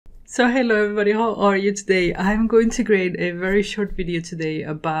So hello everybody, how are you today? I'm going to create a very short video today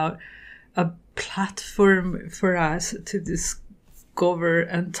about a platform for us to discover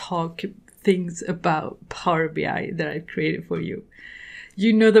and talk things about Power BI that I've created for you.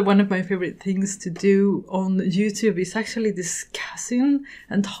 You know that one of my favorite things to do on YouTube is actually discussing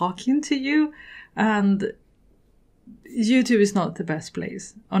and talking to you, and YouTube is not the best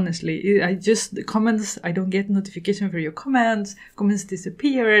place, honestly. The comments, I don't get notification for your comments. Comments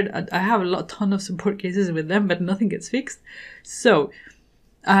disappeared. I have a ton of support cases with them, but nothing gets fixed. So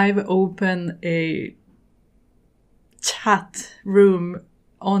I've opened a chat room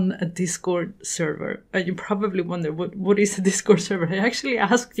on a Discord server. And you probably wonder, what is a Discord server? I actually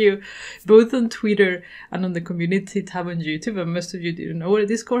asked you both on Twitter and on the community tab on YouTube, and most of you didn't know what a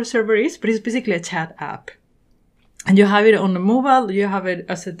Discord server is, but it's basically a chat app. And you have it on the mobile, you have it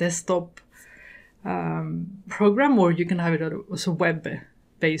as a desktop program, or you can have it as a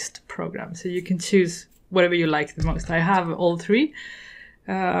web-based program. So you can choose whatever you like the most. I have all three.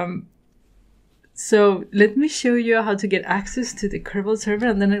 So let me show you how to get access to the Curbal server,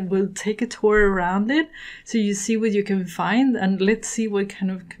 and then we'll take a tour around it so you see what you can find, and let's see what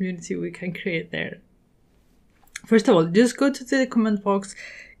kind of community we can create there. First of all, just go to the comment box,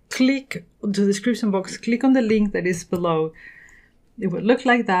 click to the description box, click on the link that is below. It will look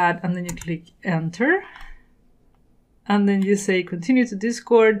like that, and then you click enter. And then you say continue to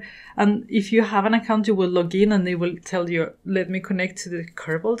Discord. And if you have an account, you will log in and they will tell you, let me connect to the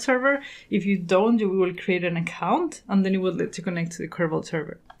Curbal server. If you don't, you will create an account and then it will let you connect to the Curbal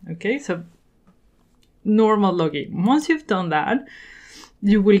server. Okay, so normal login. Once you've done that,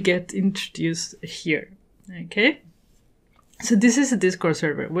 you will get introduced here. Okay. So this is a Discord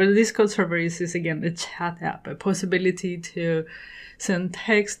server. Where the Discord server is again a chat app, a possibility to send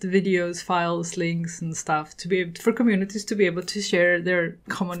text, videos, files, links, and stuff to be able, for communities to be able to share their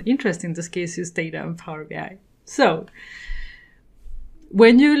common interest. In this case, is data and Power BI. So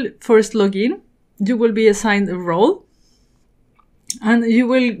when you first log in, you will be assigned a role, and you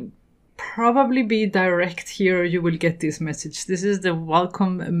will probably be direct here. You will get this message. This is the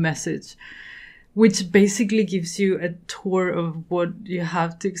welcome message, which basically gives you a tour of what you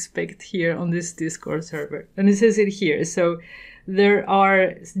have to expect here on this Discord server. And it says it here. So there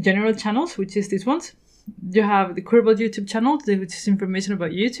are general channels, which is these ones. You have the Curbal YouTube channel, which is information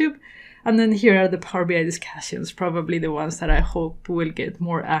about YouTube. And then here are the Power BI discussions, probably the ones that I hope will get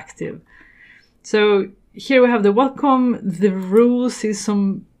more active. So here we have the welcome. The rules is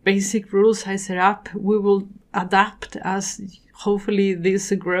some basic rules I set up. We will adapt as hopefully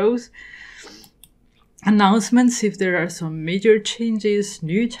this grows. Announcements if there are some major changes,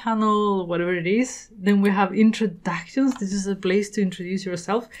 new channel, whatever it is. Then we have introductions. This is a place to introduce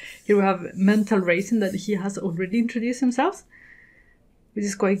yourself. Here we have mental rating, that he has already introduced himself, which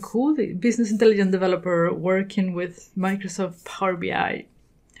is quite cool. The business intelligence developer working with Microsoft Power BI.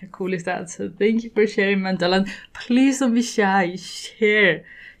 How cool is that? So thank you for sharing, Mental. And please don't be shy. Share.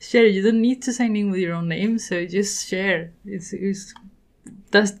 You don't need to sign in with your own name, so just share.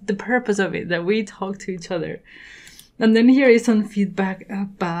 That's the purpose of it, that we talk to each other. And then here is some feedback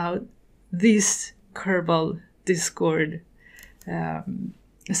about this Curbal Discord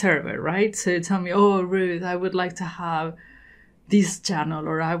server, right? So tell me, oh, Ruth, I would like to have this channel,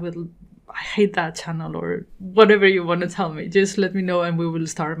 or I hate that channel, or whatever you want to tell me. Just let me know and we will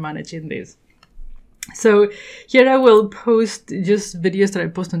start managing this. So here I will post just videos that I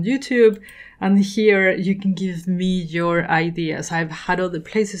post on YouTube, and here you can give me your ideas. I've had other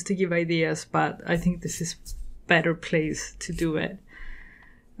places to give ideas, but I think this is a better place to do it.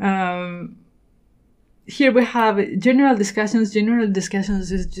 Here we have general discussions. General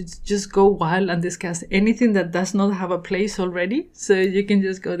discussions is just go wild and discuss anything that does not have a place already. So you can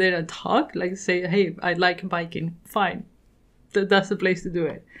just go there and talk, like say, hey, I like biking. Fine. That's the place to do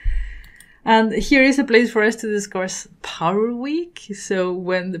it. And here is a place for us to discuss Power Week. So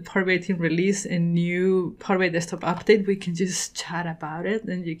when the Power BI team release a new Power BI desktop update, we can just chat about it,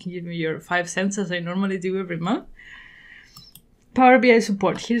 and you can give me your 5 cents as I normally do every month. Power BI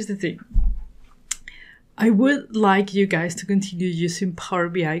support. Here's the thing. I would like you guys to continue using Power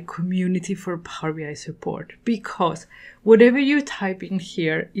BI community for Power BI support, because whatever you type in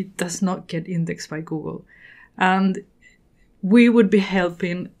here, it does not get indexed by Google. And we would be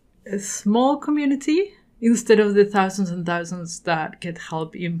helping a small community instead of the thousands and thousands that get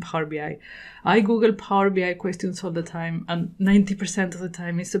help in Power BI. I Google Power BI questions all the time, and 90% of the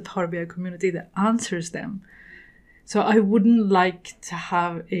time it's the Power BI community that answers them. So I wouldn't like to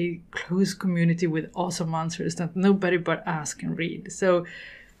have a closed community with awesome answers that nobody but us can read. So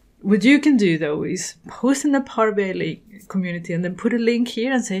What you can do though is post in the Power BI community and then put a link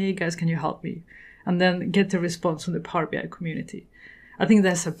here and say, hey guys, can you help me? And then get the response from the Power BI community. I think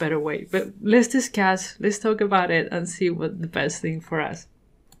that's a better way. But let's discuss, let's talk about it and see what the best thing for us.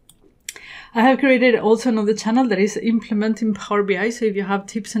 I have created also another channel that is implementing Power BI. So if you have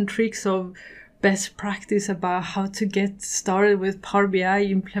tips and tricks of best practice about how to get started with Power BI,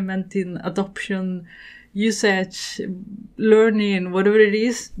 implementing adoption, usage, learning, whatever it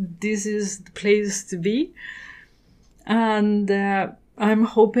is, this is the place to be. And I'm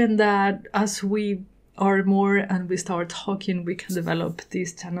hoping that as we are more and we start talking, we can develop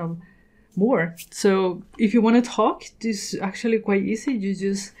this channel more. So if you want to talk, this is actually quite easy. You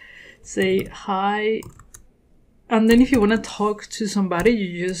just say hi. And then if you want to talk to somebody,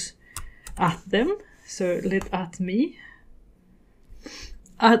 you just add them. So let's add me.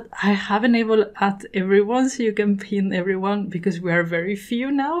 I have enabled at everyone, so you can pin everyone because we are very few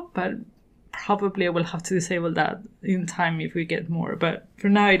now, but probably I will have to disable that in time if we get more. But for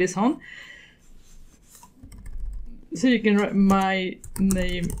now it is on. So you can write, my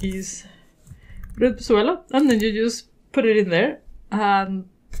name is Rudsuela, and then you just put it in there, and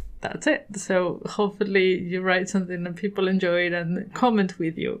that's it. So hopefully you write something and people enjoy it and comment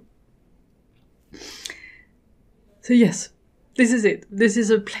with you. So yes. This is it. This is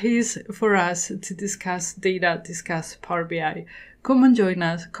a place for us to discuss data, discuss Power BI. Come and join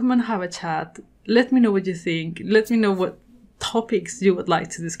us. Come and have a chat. Let me know what you think. Let me know what topics you would like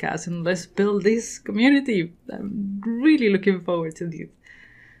to discuss, and let's build this community. I'm really looking forward to this.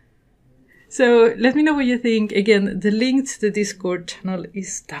 So let me know what you think. Again, the link to the Discord channel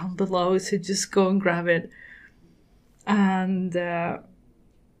is down below, so just go and grab it. And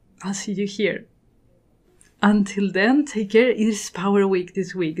I'll see you here. Until then, take care. It is Power Week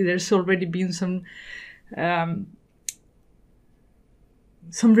this week. There's already been some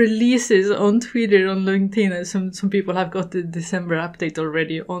releases on Twitter, on LinkedIn, and some people have got the December update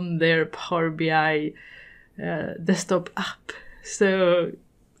already on their Power BI desktop app. So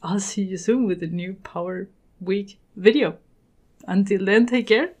I'll see you soon with a new Power Week video. Until then, take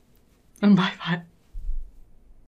care and bye-bye.